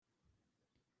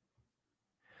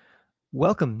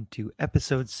Welcome to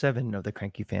episode 7 of the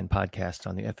Cranky Fan podcast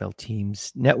on the FL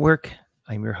Teams Network.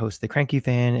 I'm your host, the Cranky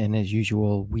Fan, and as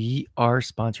usual, we are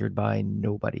sponsored by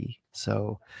nobody.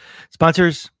 So,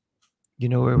 sponsors, you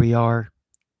know where we are.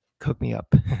 Cook me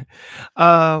up.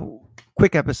 uh,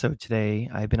 quick episode today.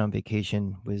 I've been on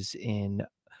vacation, was in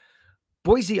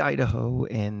Boise, Idaho,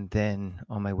 and then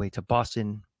on my way to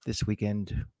Boston this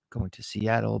weekend, going to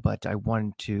Seattle. But I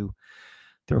wanted to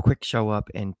throw a quick show up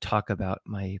and talk about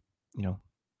my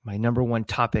number one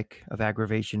topic of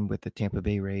aggravation with the Tampa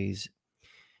Bay Rays.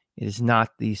 It is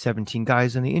not the 17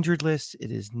 guys on the injured list. It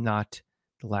is not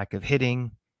the lack of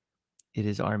hitting. It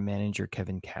is our manager,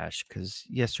 Kevin Cash, because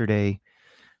yesterday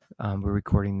we're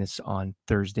recording this on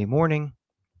Thursday morning.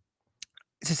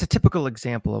 It's just a typical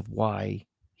example of why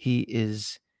he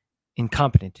is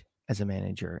incompetent as a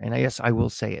manager. And I guess I will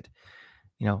say it.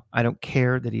 I don't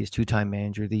care that he is two-time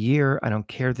manager of the year. I don't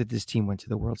care that this team went to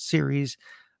the World Series.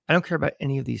 I don't care about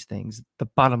any of these things. The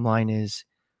bottom line is,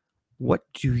 what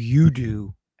do you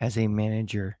do as a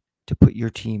manager to put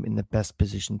your team in the best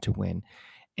position to win?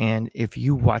 And if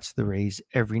you watch the Rays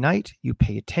every night, you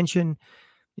pay attention.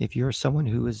 If you're someone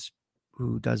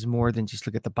who does more than just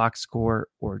look at the box score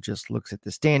or just looks at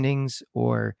the standings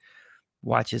or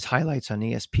watches highlights on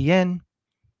ESPN,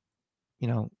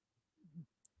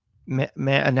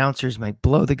 announcers might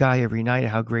blow the guy every night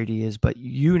how great he is, but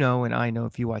and I know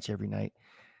if you watch every night,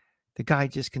 the guy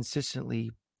just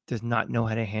consistently does not know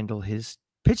how to handle his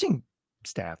pitching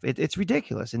staff. It's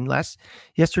ridiculous. And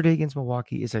yesterday against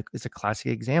Milwaukee is a classic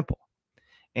example.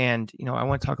 And I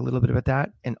want to talk a little bit about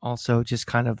that, and also just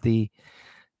kind of the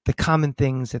common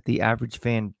things that the average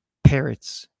fan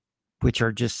parrots, which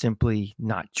are just simply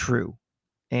not true,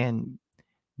 and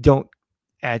don't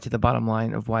add to the bottom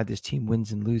line of why this team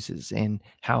wins and loses, and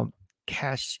how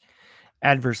Cash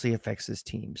adversely affects this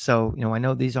team. So, I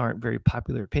know these aren't very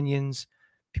popular opinions.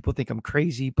 People think I'm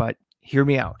crazy, but hear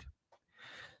me out.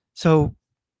 So,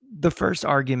 the first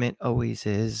argument always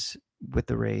is with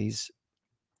the Rays,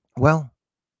 well,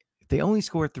 if they only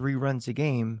score 3 runs a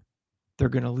game, they're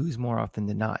going to lose more often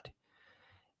than not.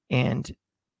 And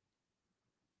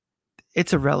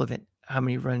it's irrelevant how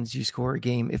many runs you score a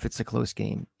game if it's a close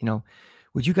game.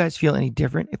 Would you guys feel any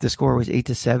different if the score was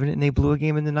 8-7 and they blew a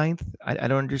game in the ninth? I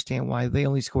don't understand why they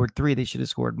only scored 3. They should have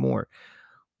scored more.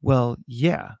 Well,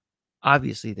 yeah,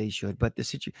 obviously they should. But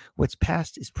what's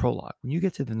past is prologue. When you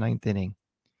get to the ninth inning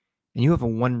and you have a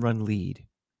 1-run lead,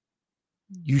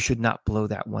 you should not blow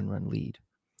that 1-run lead.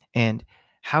 And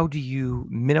how do you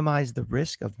minimize the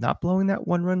risk of not blowing that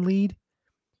 1-run lead?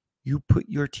 You put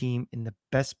your team in the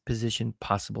best position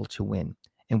possible to win.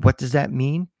 And what does that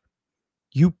mean?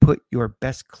 You put your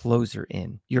best closer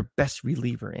in, your best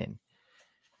reliever in.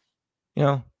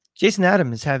 Jason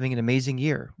Adams is having an amazing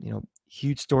year.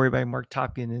 Huge story by Mark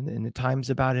Topkin in the Times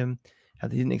about him, how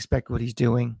they didn't expect what he's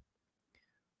doing.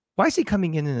 Why is he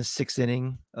coming in the 6th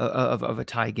inning of a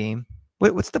tie game?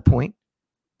 What's the point?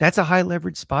 That's a high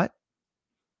leverage spot.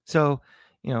 So,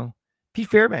 Pete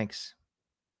Fairbanks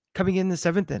coming in the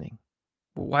 7th inning.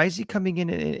 Why is he coming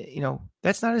in?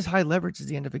 That's not as high leverage as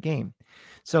the end of a game.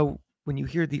 So when you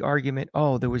hear the argument,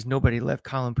 oh, there was nobody left,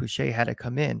 Colin Pouchet had to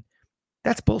come in,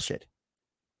 that's bullshit.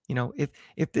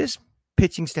 If this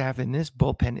pitching staff and this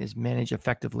bullpen is managed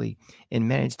effectively and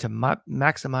managed to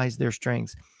maximize their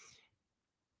strengths,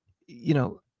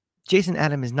 Jason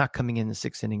Adams is not coming in the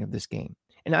 6th inning of this game.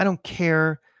 And I don't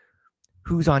care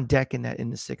who's on deck in the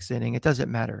 6th inning. It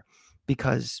doesn't matter,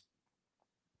 because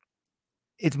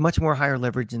it's much more higher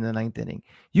leverage in the 9th inning.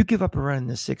 You give up a run in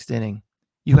the 6th inning,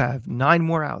 you have 9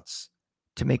 more outs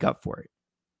to make up for it.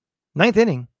 9th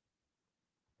inning,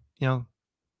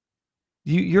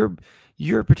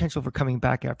 your potential for coming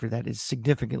back after that is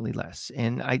significantly less.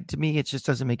 And to me, it just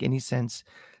doesn't make any sense.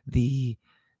 The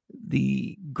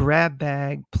grab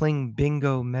bag playing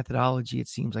bingo methodology, it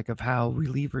seems like, of how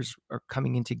relievers are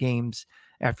coming into games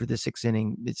after the 6th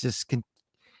inning,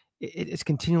 it's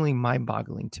continually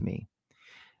mind-boggling to me.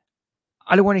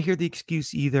 I don't want to hear the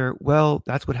excuse either, well,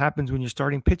 that's what happens when your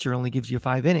starting pitcher only gives you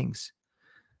 5 innings.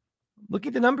 Look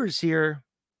at the numbers here.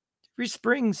 Rhys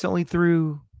Springs only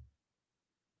threw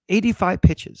 85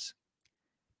 pitches.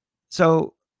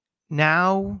 So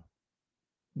now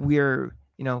we're,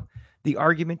 the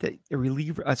argument that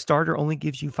a starter only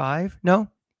gives you 5. No,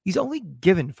 he's only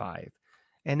given 5.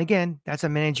 And again, that's a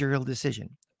managerial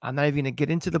decision. I'm not even going to get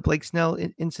into the Blake Snell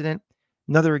incident.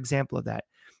 Another example of that.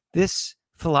 This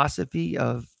philosophy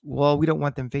of, well, we don't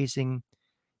want them facing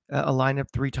a lineup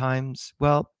 3 times.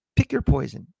 Well, pick your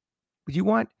poison. Would you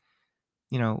want,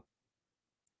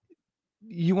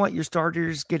 You want your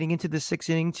starters getting into the sixth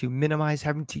inning to minimize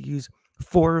having to use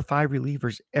 4 or 5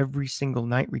 relievers every single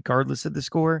night, regardless of the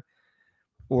score?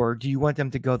 Or do you want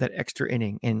them to go that extra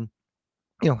inning and,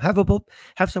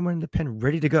 have someone in the pen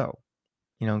ready to go,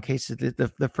 in case of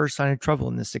the first sign of trouble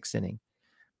in the sixth inning?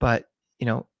 But,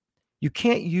 you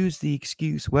can't use the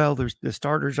excuse, well, the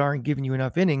starters aren't giving you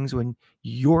enough innings when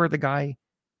you're the guy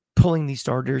pulling these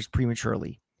starters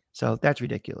prematurely. So that's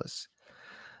ridiculous.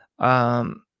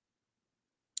 I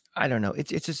don't know.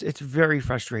 It's very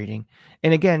frustrating.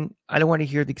 And again, I don't want to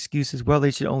hear the excuses. Well,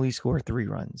 they should only score 3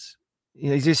 runs.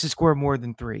 They should score more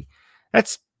than 3.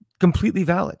 That's completely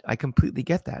valid. I completely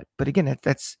get that. But again,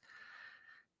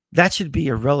 that should be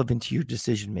irrelevant to your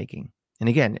decision making. And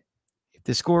again, if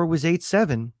the score was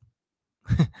 8-7,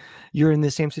 you're in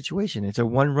the same situation. It's a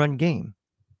 1-run game.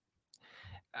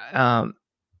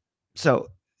 So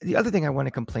the other thing I want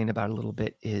to complain about a little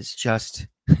bit is just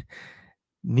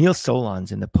Neil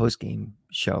Solondz in the post-game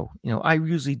show. I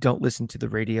usually don't listen to the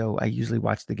radio. I usually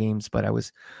watch the games, but I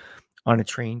was on a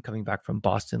train coming back from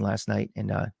Boston last night,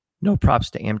 and no props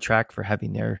to Amtrak for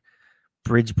having their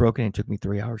bridge broken. It took me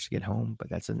 3 hours to get home, but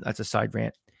that's a side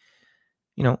rant.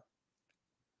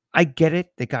 I get it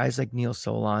that guys like Neil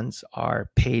Solondz are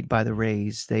paid by the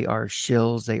Rays. They are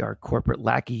shills. They are corporate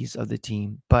lackeys of the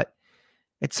team. But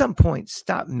at some point,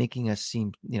 stop making us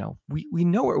seem, we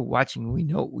know what we're watching. We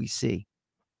know what we see.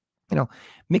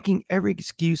 Making every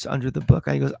excuse under the book.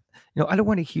 I don't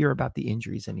want to hear about the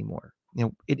injuries anymore.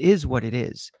 It is what it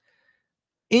is.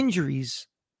 Injuries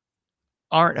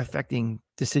aren't affecting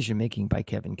decision-making by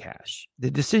Kevin Cash.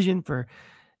 The decision for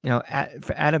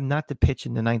Adam not to pitch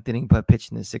in the 9th inning, but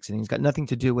pitch in the 6th inning, has got nothing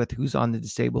to do with who's on the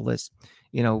disabled list.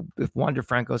 If Wander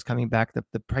Franco is coming back,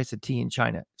 the price of tea in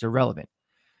China, it's irrelevant.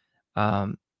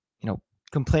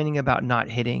 Complaining about not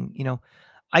hitting,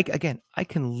 I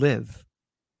can live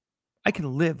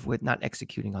with not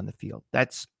executing on the field.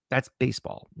 That's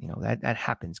baseball. That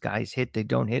happens. Guys hit, they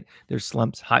don't hit. There's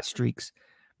slumps, hot streaks.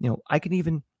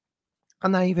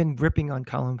 I'm not even ripping on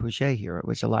Colin Boucher here,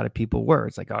 which a lot of people were.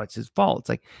 It's like, oh, it's his fault. It's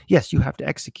like, yes, you have to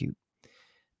execute.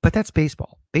 But that's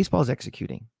baseball. Baseball is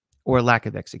executing or lack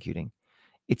of executing.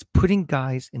 It's putting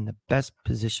guys in the best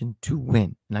position to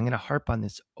win. And I'm going to harp on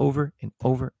this over and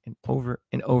over and over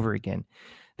and over again.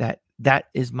 That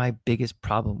is my biggest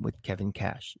problem with Kevin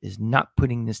Cash, is not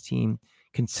putting this team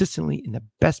consistently in the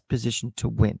best position to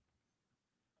win.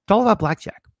 It's all about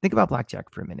blackjack. Think about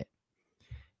blackjack for a minute.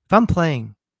 If I'm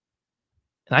playing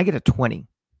and I get a 20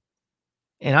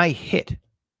 and I hit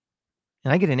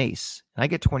and I get an ace and I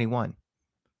get 21,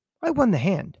 I won the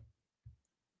hand.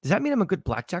 Does that mean I'm a good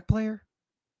blackjack player?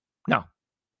 No.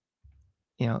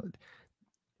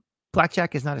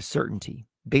 Blackjack is not a certainty.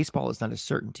 Baseball is not a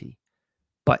certainty.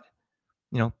 But,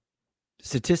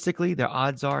 statistically, the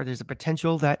odds are there's a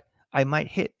potential that I might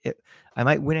hit it. I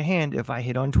might win a hand if I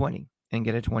hit on 20 and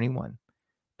get a 21.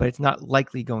 But it's not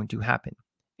likely going to happen.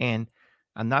 And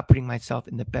I'm not putting myself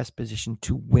in the best position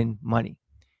to win money.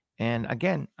 And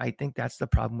again, I think that's the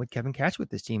problem with Kevin Cash with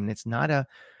this team. And it's not a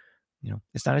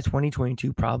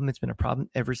 2022 problem. It's been a problem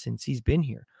ever since he's been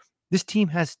here. This team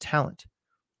has talent.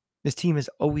 This team has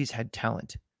always had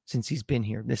talent since he's been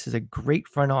here. This is a great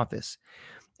front office.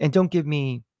 And don't give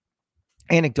me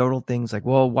anecdotal things like,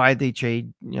 well, why'd they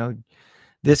trade,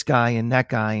 this guy and that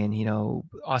guy and,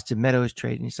 Austin Meadows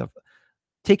trade and stuff.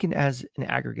 Taken as an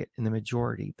aggregate in the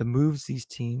majority, the moves these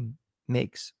team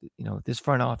makes, this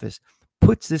front office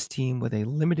puts this team with a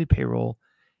limited payroll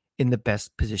in the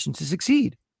best position to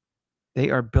succeed. They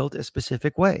are built a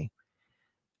specific way.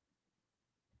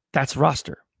 That's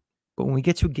roster. But when we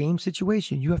get to a game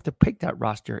situation, you have to pick that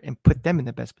roster and put them in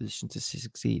the best position to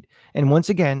succeed. And once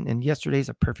again, and yesterday's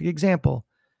a perfect example,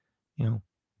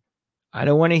 I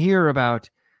don't want to hear about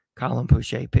Colin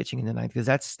Boucher pitching in the 9th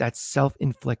because that's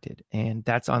self-inflicted and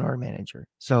that's on our manager.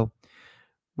 So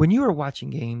when you are watching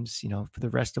games, for the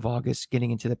rest of August,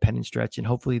 getting into the pennant stretch, and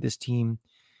hopefully this team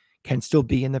can still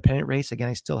be in the pennant race. Again,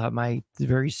 I still have my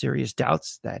very serious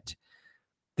doubts that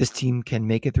this team can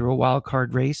make it through a wild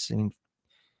card race. And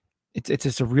it's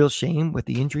just a real shame with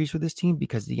the injuries for this team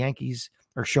because the Yankees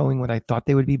are showing what I thought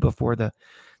they would be before the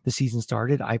season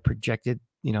started. I projected,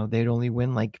 they'd only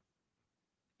win like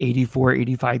 84,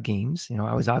 85 games.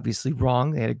 I was obviously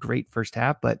wrong. They had a great first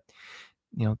half, but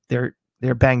they're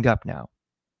banged up now.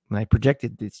 When I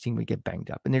projected this team would get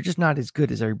banged up, and they're just not as good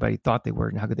as everybody thought they were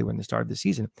and how good they were in the start of the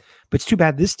season. But it's too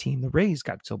bad this team, the Rays,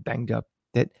 got so banged up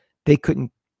that they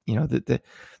couldn't, the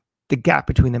gap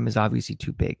between them is obviously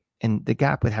too big. And the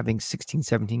gap with having 16,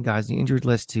 17 guys on the injured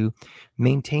list to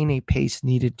maintain a pace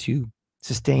needed to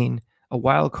sustain a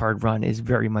wild card run is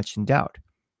very much in doubt.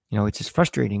 It's just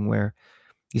frustrating where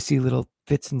you see little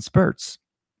fits and spurts,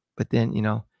 but then,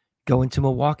 go into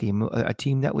Milwaukee, a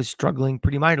team that was struggling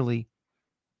pretty mightily,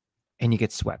 and you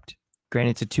get swept.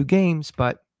 Granted, it's 2 games,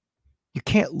 but you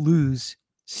can't lose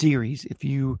series if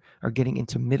you are getting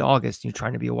into mid-August and you're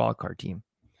trying to be a wild card team.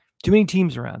 Too many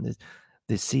teams around.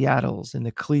 The Seattles and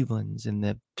the Clevelands and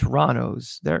the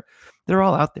Torontos, they're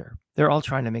all out there. They're all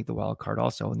trying to make the wild card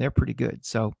also, and they're pretty good.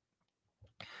 So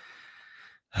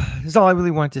this is all I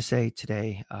really wanted to say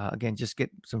today. Again, just get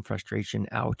some frustration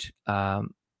out.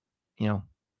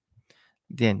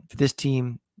 Then for this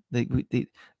team, the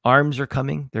arms are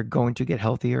coming. They're going to get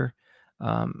healthier.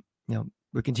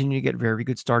 We're continuing to get very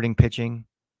good starting pitching.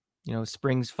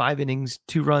 Springs 5 innings,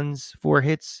 2 runs, 4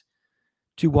 hits,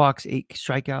 2 walks, 8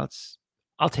 strikeouts.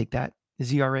 I'll take that.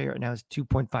 His ERA right now is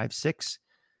 2.56.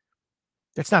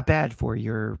 That's not bad for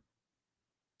your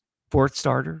 4th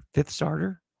starter, 5th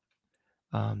starter.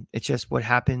 It's just what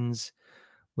happens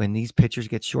when these pitchers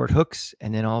get short hooks,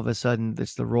 and then all of a sudden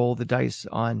it's the roll of the dice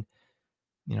on,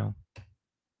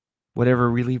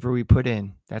 whatever reliever we put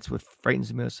in. That's what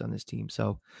frightens me most on this team.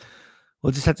 So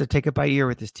we'll just have to take it by ear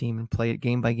with this team and play it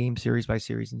game by game, series by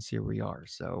series, and see where we are.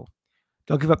 So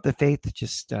don't give up the faith.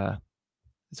 Just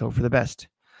let's hope for the best.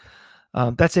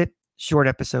 That's it. Short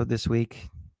episode this week.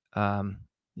 I'm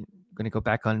going to go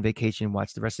back on vacation and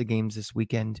watch the rest of the games this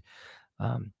weekend.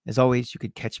 As always, you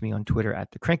could catch me on Twitter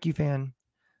at the Cranky Fan.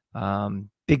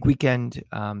 Big weekend.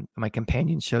 My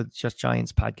companion show, Just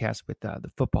Giants podcast with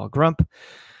the Football Grump.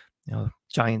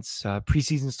 Giants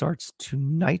preseason starts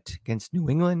tonight against New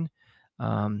England.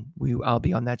 I'll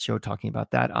be on that show talking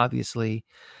about that, obviously.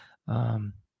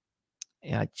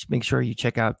 Make sure you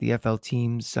check out the FL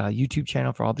Teams YouTube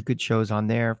channel for all the good shows on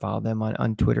there. Follow them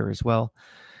on Twitter as well.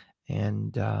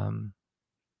 And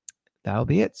that'll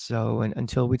be it. So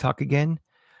until we talk again,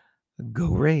 go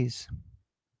Rays.